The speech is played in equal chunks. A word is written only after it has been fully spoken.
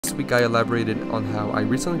Last week I elaborated on how I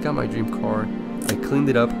recently got my dream car, I cleaned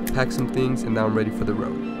it up, packed some things, and now I'm ready for the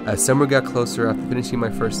road. As summer got closer after finishing my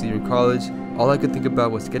first year in college, all I could think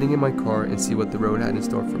about was getting in my car and see what the road had in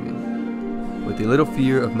store for me. With a little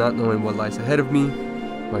fear of not knowing what lies ahead of me,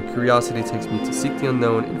 my curiosity takes me to seek the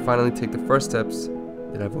unknown and finally take the first steps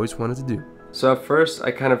that I've always wanted to do. So at first,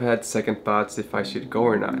 I kind of had second thoughts if I should go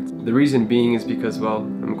or not. The reason being is because, well,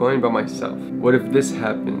 I'm going by myself. What if this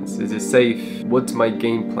happens? Is it safe? What's my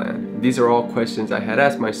game plan? These are all questions I had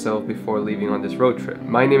asked myself before leaving on this road trip.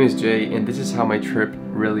 My name is Jay, and this is how my trip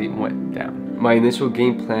really went down. My initial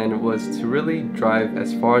game plan was to really drive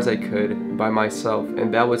as far as I could by myself,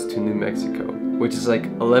 and that was to New Mexico, which is like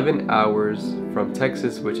 11 hours from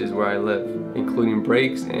Texas, which is where I live, including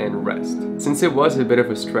breaks and rest. Since it was a bit of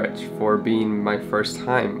a stretch for being my first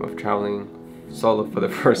time of traveling solo for the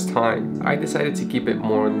first time, I decided to keep it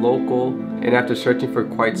more local, and after searching for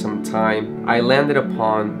quite some time, I landed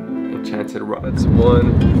upon Enchanted Rock. That's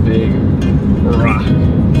one big rock.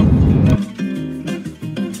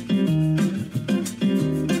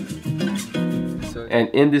 And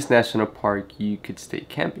in this national park, you could stay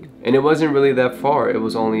camping. And it wasn't really that far. It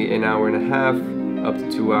was only an hour and a half, up to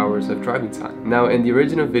 2 hours of driving time. Now, in the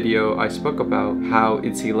original video, I spoke about how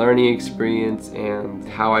it's a learning experience and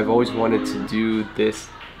how I've always wanted to do this.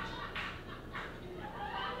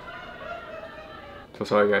 So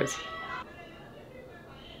sorry, guys.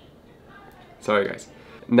 Sorry, guys.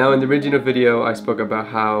 Now, in the original video, I spoke about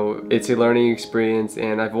how it's a learning experience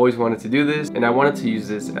and I've always wanted to do this, and I wanted to use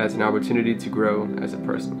this as an opportunity to grow as a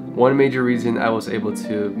person. One major reason I was able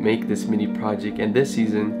to make this mini project in this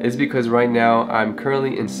season is because right now I'm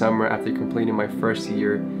currently in summer after completing my first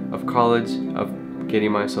year of college of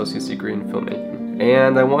getting my associate's degree in filmmaking.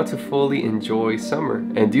 And I want to fully enjoy summer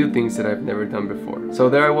and do things that I've never done before. So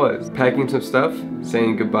there I was, packing some stuff,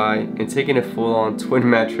 saying goodbye, and taking a full-on twin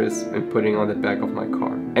mattress and putting on the back of my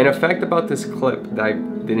car. And a fact about this clip that I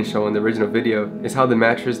didn't show in the original video is how the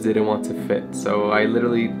mattress didn't want to fit. So I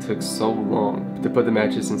literally took so long to put the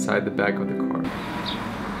mattress inside the back of the car.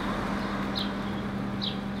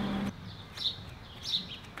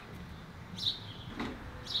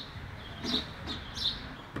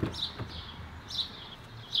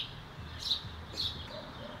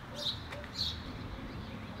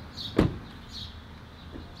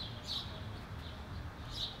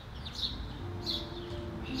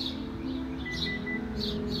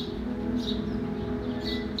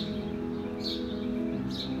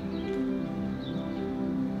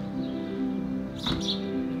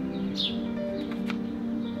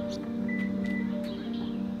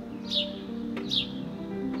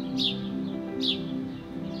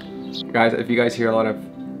 Guys, if you guys hear a lot of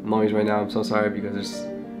noise right now, I'm so sorry because there's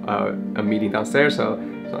a meeting downstairs, so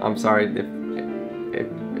I'm sorry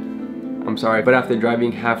I'm sorry, but after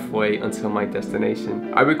driving halfway until my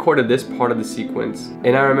destination, I recorded this part of the sequence,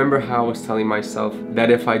 and I remember how I was telling myself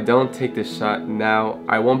that if I don't take this shot now,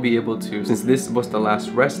 I won't be able to, since this was the last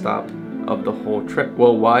rest stop of the whole trip.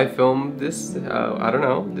 Well, why film this? I don't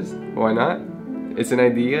know, just why not? It's an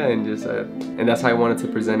idea, and that's how I wanted to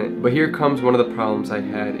present it. But here comes one of the problems I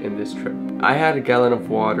had in this trip. I had a gallon of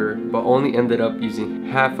water, but only ended up using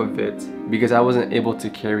half of it because I wasn't able to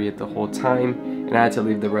carry it the whole time, and I had to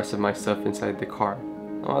leave the rest of my stuff inside the car.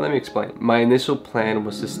 Oh, let me explain. My initial plan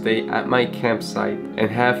was to stay at my campsite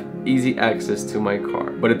and have easy access to my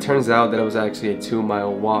car, but it turns out that it was actually a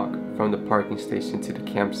 2-mile walk from the parking station to the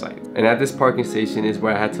campsite. And at this parking station is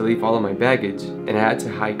where I had to leave all of my baggage, and I had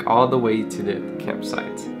to hike all the way to the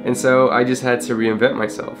campsite. And so I just had to reinvent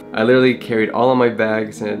myself. I literally carried all of my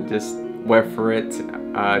bags and just went for it.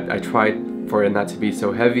 I tried for it not to be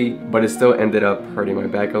so heavy, but it still ended up hurting my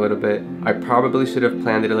back a little bit. I probably should have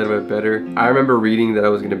planned it a little bit better. I remember reading that I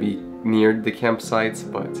was going to be near the campsites,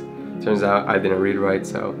 but turns out I didn't read right,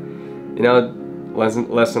 so you know,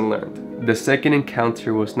 lesson learned. The second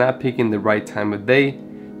encounter was not picking the right time of day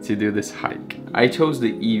to do this hike. I chose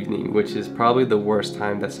the evening, which is probably the worst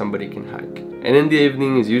time that somebody can hike. And in the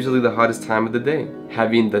evening is usually the hottest time of the day,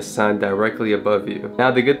 having the sun directly above you.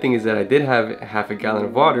 Now the good thing is that I did have half a gallon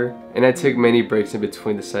of water, and I took many breaks in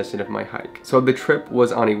between the session of my hike. So the trip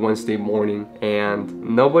was on a Wednesday morning, and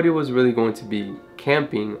nobody was really going to be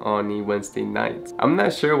camping on a Wednesday night. I'm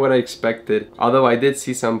not sure what I expected, although I did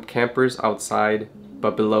see some campers outside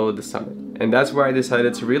but below the summit. And that's where I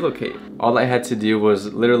decided to relocate. All I had to do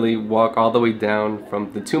was literally walk all the way down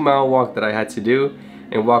from the 2-mile walk that I had to do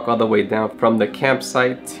and walk all the way down from the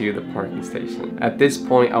campsite to the parking station. At this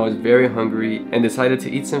point, I was very hungry and decided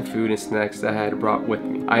to eat some food and snacks that I had brought with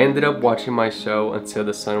me. I ended up watching my show until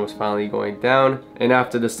the sun was finally going down, and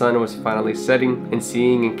after the sun was finally setting and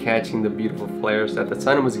seeing and catching the beautiful flares that the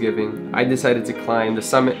sun was giving, I decided to climb the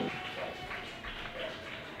summit.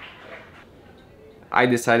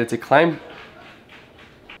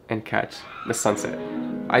 And catch the sunset.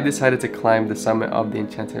 I decided to climb the summit of the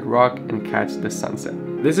enchanted rock and catch the sunset.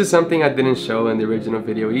 This is something I didn't show in the original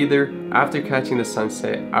video either. After catching the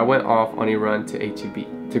sunset, I went off on a run to H-E-B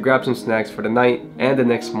to grab some snacks for the night and the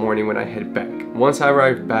next morning when I head back. Once I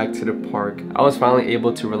arrived back to the park, I was finally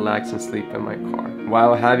able to relax and sleep in my car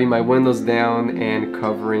while having my windows down and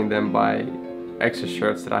covering them by extra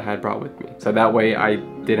shirts that I had brought with me. So that way I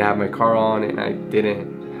didn't have my car on and I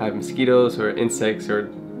didn't have mosquitoes or insects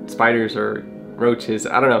or spiders or roaches,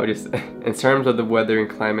 I don't know, just in terms of the weather and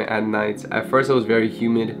climate at nights. At first it was very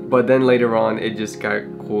humid, but then later on it just got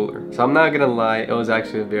cooler. So I'm not gonna lie, it was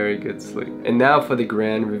actually a very good sleep. And now for the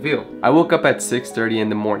grand reveal. I woke up at 6:30 in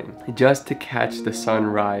the morning just to catch the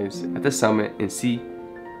sunrise at the summit and see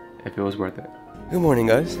if it was worth it. Good morning,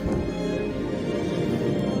 guys.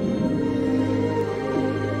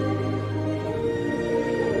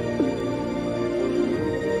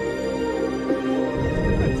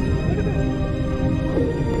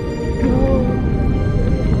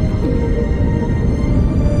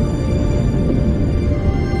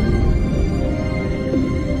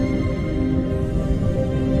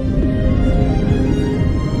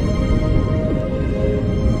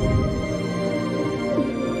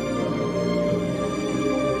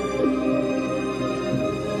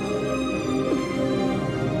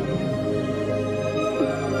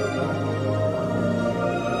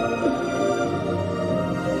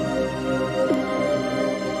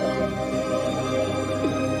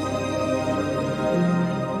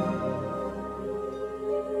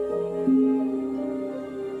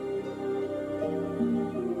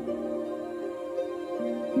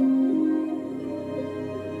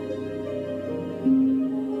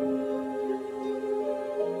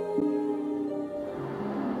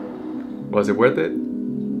 Was it worth it?